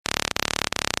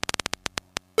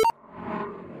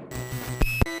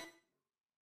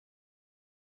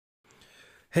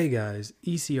Hey guys,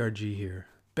 ECRG here,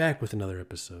 back with another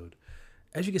episode.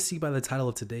 As you can see by the title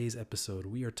of today's episode,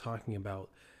 we are talking about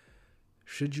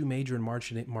should you major in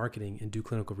marketing and do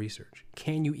clinical research?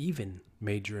 Can you even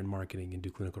major in marketing and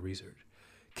do clinical research?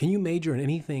 Can you major in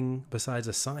anything besides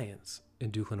a science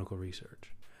and do clinical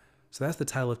research? So that's the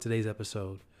title of today's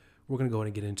episode. We're going to go ahead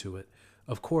and get into it.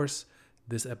 Of course,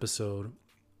 this episode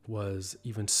was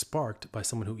even sparked by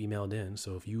someone who emailed in.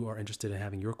 So if you are interested in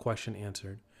having your question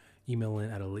answered, email in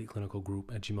at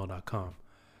eliteclinicalgroup@gmail.com.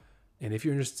 And if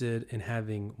you're interested in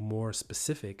having more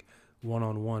specific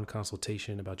one-on-one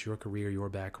consultation about your career, your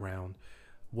background,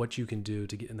 what you can do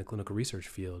to get in the clinical research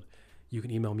field, you can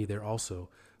email me there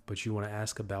also. But you want to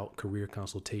ask about career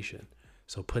consultation.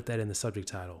 So put that in the subject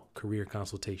title, career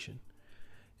consultation,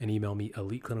 and email me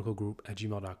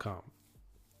eliteclinicalgroup@gmail.com.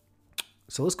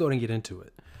 So let's go ahead and get into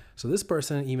it. So this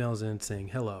person emails in saying,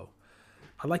 hello.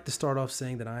 I'd like to start off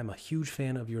saying that I am a huge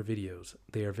fan of your videos.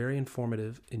 They are very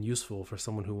informative and useful for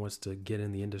someone who wants to get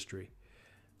in the industry.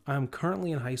 I am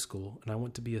currently in high school and I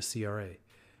want to be a CRA.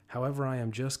 However, I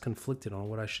am just conflicted on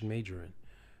what I should major in.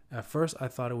 At first, I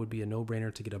thought it would be a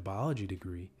no-brainer to get a biology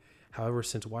degree. However,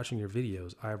 since watching your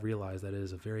videos, I have realized that it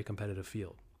is a very competitive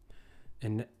field.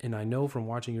 And I know from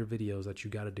watching your videos that you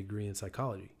got a degree in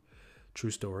psychology. True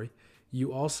story.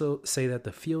 You also say that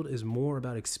the field is more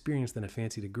about experience than a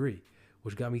fancy degree,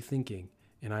 which got me thinking,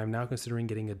 and I am now considering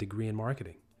getting a degree in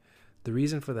marketing. The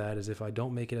reason for that is if I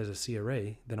don't make it as a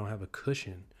CRA, then I'll have a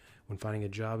cushion when finding a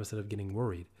job instead of getting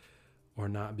worried or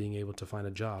not being able to find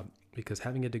a job, because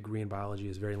having a degree in biology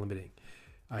is very limiting.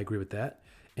 I agree with that,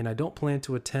 and I don't plan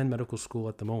to attend medical school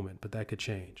at the moment, but that could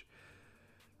change.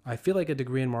 I feel like a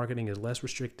degree in marketing is less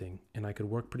restricting, and I could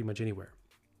work pretty much anywhere.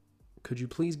 Could you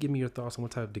please give me your thoughts on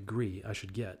what type of degree I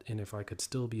should get, and if I could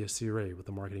still be a CRA with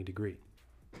a marketing degree?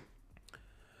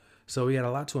 So we had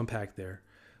a lot to unpack there,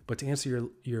 but to answer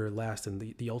your last and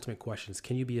the ultimate questions,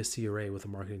 can you be a CRA with a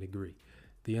marketing degree?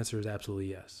 The answer is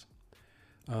absolutely yes.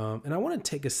 And I want to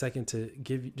take a second to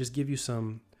give you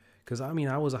some, because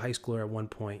I was a high schooler at one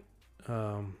point,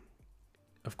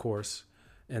 of course,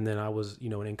 and then I was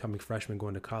an incoming freshman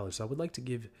going to college. So I would like to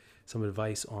give some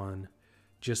advice on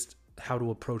just how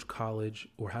to approach college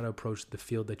or how to approach the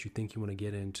field that you think you want to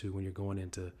get into when you're going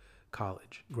into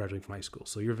college, graduating from high school.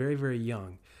 So you're very, very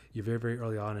young. You're very, very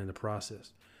early on in the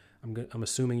process. I'm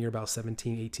assuming you're about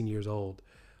 17, 18 years old.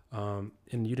 And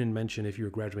you didn't mention if you were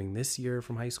graduating this year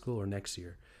from high school or next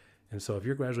year. And so if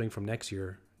you're graduating from next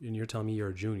year and you're telling me you're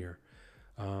a junior,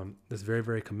 that's very,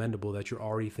 very commendable that you're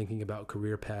already thinking about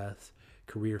career paths,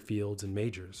 career fields, and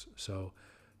majors. So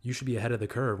you should be ahead of the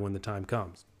curve when the time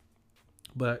comes.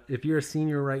 But if you're a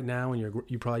senior right now and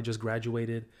you probably just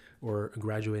graduated or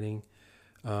graduating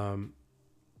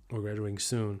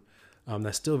soon,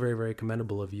 that's still very, very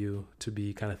commendable of you to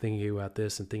be kind of thinking about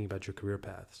this and thinking about your career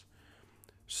paths.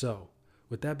 So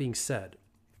with that being said,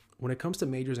 when it comes to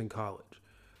majors in college,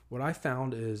 what I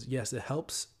found is, yes, it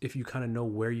helps if you kind of know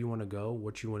where you want to go,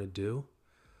 what you want to do,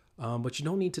 but you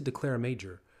don't need to declare a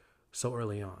major so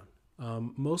early on.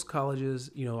 Most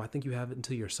colleges, I think you have it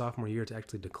until your sophomore year to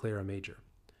actually declare a major.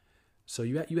 So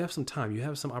you have some time. You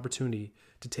have some opportunity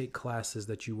to take classes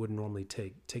that you wouldn't normally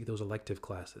take those elective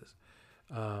classes.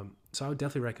 So I would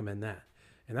definitely recommend that.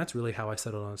 And that's really how I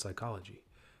settled on psychology.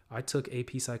 I took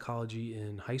AP psychology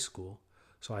in high school,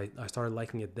 so I started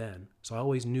liking it then. So I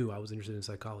always knew I was interested in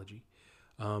psychology.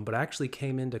 But I actually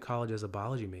came into college as a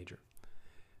biology major.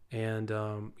 And,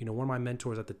 one of my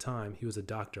mentors at the time, he was a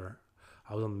doctor.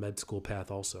 I was on the med school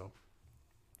path also.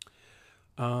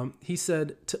 He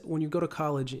said, when you go to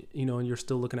college, and you're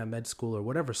still looking at med school or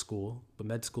whatever school, but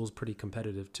med school is pretty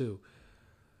competitive too.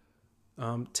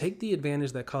 Take the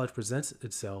advantage that college presents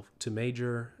itself to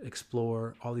major,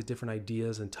 explore all these different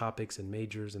ideas and topics and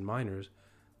majors and minors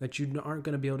that you aren't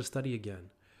going to be able to study again.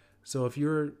 So if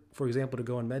you're, for example, to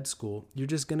go in med school, you're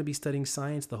just going to be studying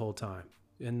science the whole time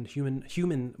and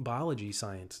human biology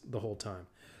science the whole time.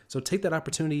 So take that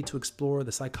opportunity to explore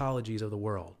the psychologies of the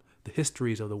world, the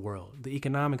histories of the world, the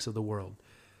economics of the world.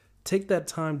 Take that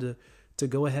time to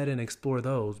go ahead and explore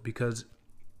those, because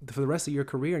for the rest of your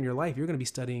career and your life, you're going to be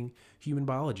studying human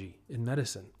biology in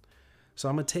medicine. So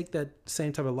I'm going to take that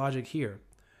same type of logic here.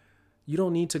 You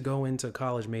don't need to go into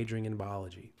college majoring in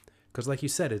biology because, like you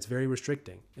said, it's very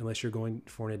restricting unless you're going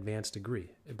for an advanced degree.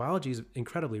 Biology is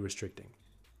incredibly restricting.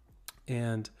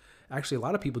 And actually, a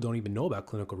lot of people don't even know about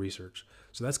clinical research.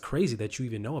 So that's crazy that you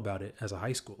even know about it as a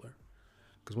high schooler.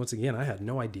 Because once again, I had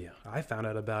no idea. I found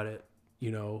out about it,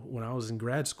 when I was in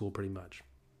grad school pretty much.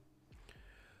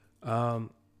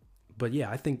 But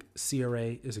yeah, I think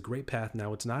CRA is a great path.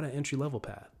 Now, it's not an entry-level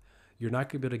path. You're not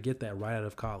going to be able to get that right out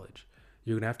of college.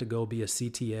 You're going to have to go be a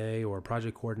CTA or a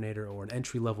project coordinator or an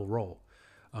entry level role,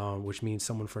 which means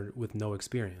someone with no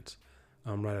experience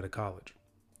right out of college.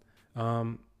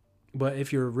 But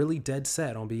if you're really dead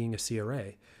set on being a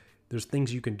CRA, there's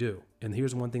things you can do. And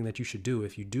here's one thing that you should do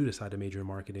if you do decide to major in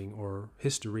marketing or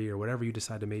history or whatever you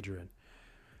decide to major in,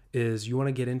 is you want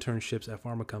to get internships at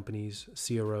pharma companies,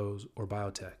 CROs, or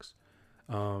biotechs.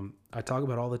 I talk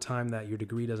about all the time that your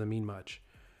degree doesn't mean much.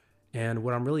 And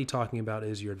what I'm really talking about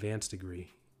is your advanced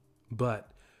degree.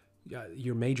 But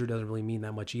your major doesn't really mean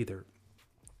that much either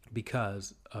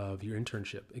because of your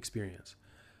internship experience.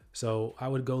 So I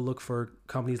would go look for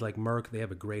companies like Merck. They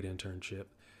have a great internship,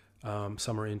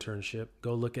 summer internship.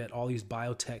 Go look at all these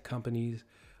biotech companies.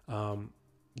 You'll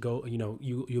be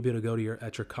able to go to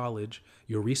at your college,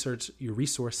 your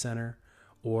resource center,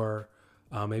 or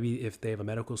maybe if they have a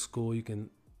medical school, you can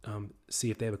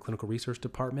see if they have a clinical research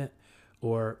department,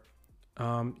 or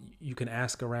you can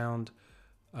ask around.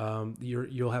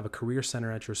 You'll have a career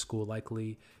center at your school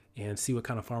likely, and see what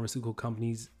kind of pharmaceutical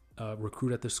companies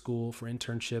recruit at the school for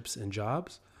internships and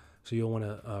jobs. So you'll want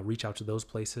to reach out to those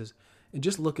places and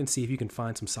just look and see if you can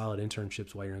find some solid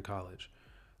internships while you're in college.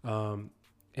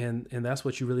 And that's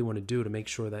what you really want to do to make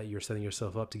sure that you're setting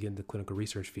yourself up to get into the clinical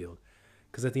research field.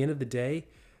 Because at the end of the day,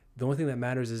 the only thing that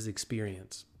matters is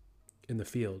experience in the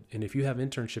field. And if you have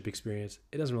internship experience,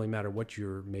 it doesn't really matter what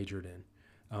you're majored in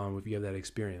if you have that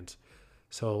experience.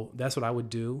 So that's what I would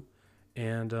do.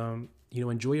 And,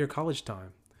 enjoy your college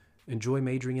time. Enjoy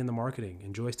majoring in the marketing.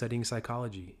 Enjoy studying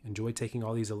psychology. Enjoy taking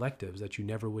all these electives that you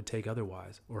never would take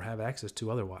otherwise or have access to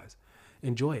otherwise.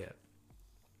 Enjoy it.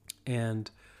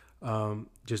 And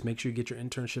just make sure you get your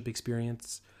internship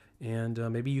experience. And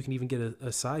maybe you can even get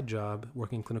a side job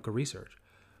working in clinical research.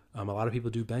 A lot of people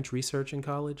do bench research in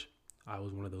college. I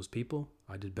was one of those people.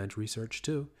 I did bench research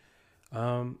too.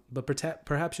 But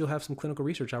perhaps you'll have some clinical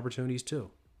research opportunities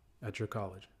too at your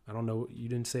college. I don't know. You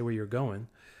didn't say where you're going,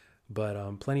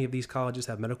 but plenty of these colleges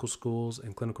have medical schools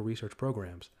and clinical research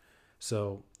programs.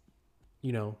 So,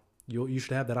 you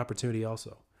should have that opportunity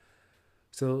also.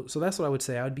 So that's what I would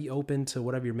say. I would be open to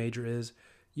whatever your major is.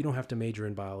 You don't have to major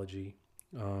in biology.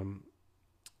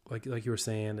 Like you were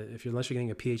saying, unless you're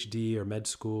getting a PhD or med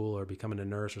school or becoming a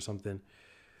nurse or something,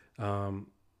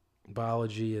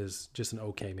 biology is just an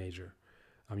okay major.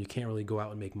 You can't really go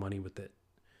out and make money with it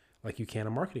like you can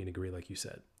a marketing degree, like you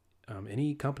said.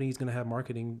 Any company is going to have a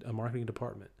marketing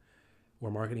department or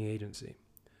marketing agency.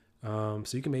 So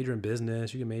you can major in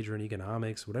business, you can major in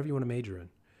economics, whatever you want to major in.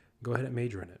 Go ahead and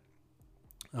major in it.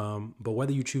 But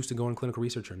whether you choose to go in clinical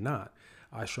research or not,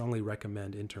 I strongly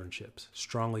recommend internships.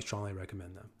 Strongly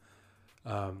recommend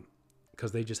them.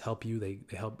 Because they just help you. They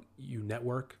help you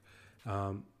network.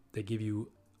 They give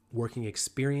you working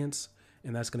experience,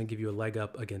 and that's going to give you a leg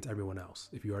up against everyone else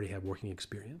if you already have working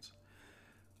experience.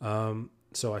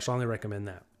 So I strongly recommend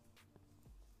that.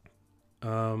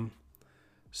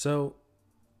 So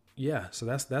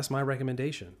that's my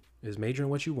recommendation, is major in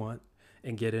what you want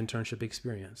and get internship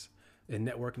experience and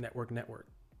network.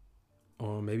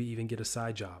 Or maybe even get a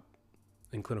side job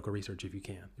in clinical research if you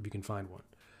can find one.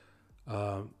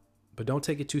 But don't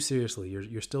take it too seriously.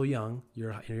 You're still young.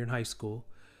 You're in high school,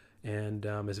 and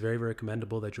it's very, very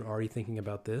commendable that you're already thinking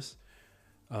about this.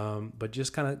 But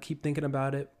just kind of keep thinking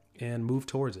about it and move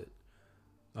towards it.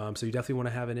 So you definitely want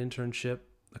to have an internship,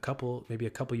 maybe a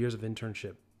couple years of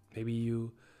internship. Maybe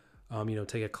you,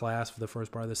 take a class for the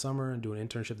first part of the summer and do an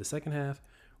internship the second half,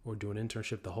 or do an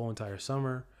internship the whole entire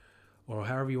summer, or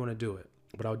however you want to do it.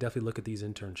 But I would definitely look at these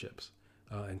internships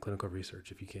in clinical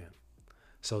research if you can.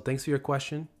 So thanks for your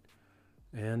question,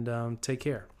 and take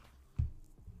care.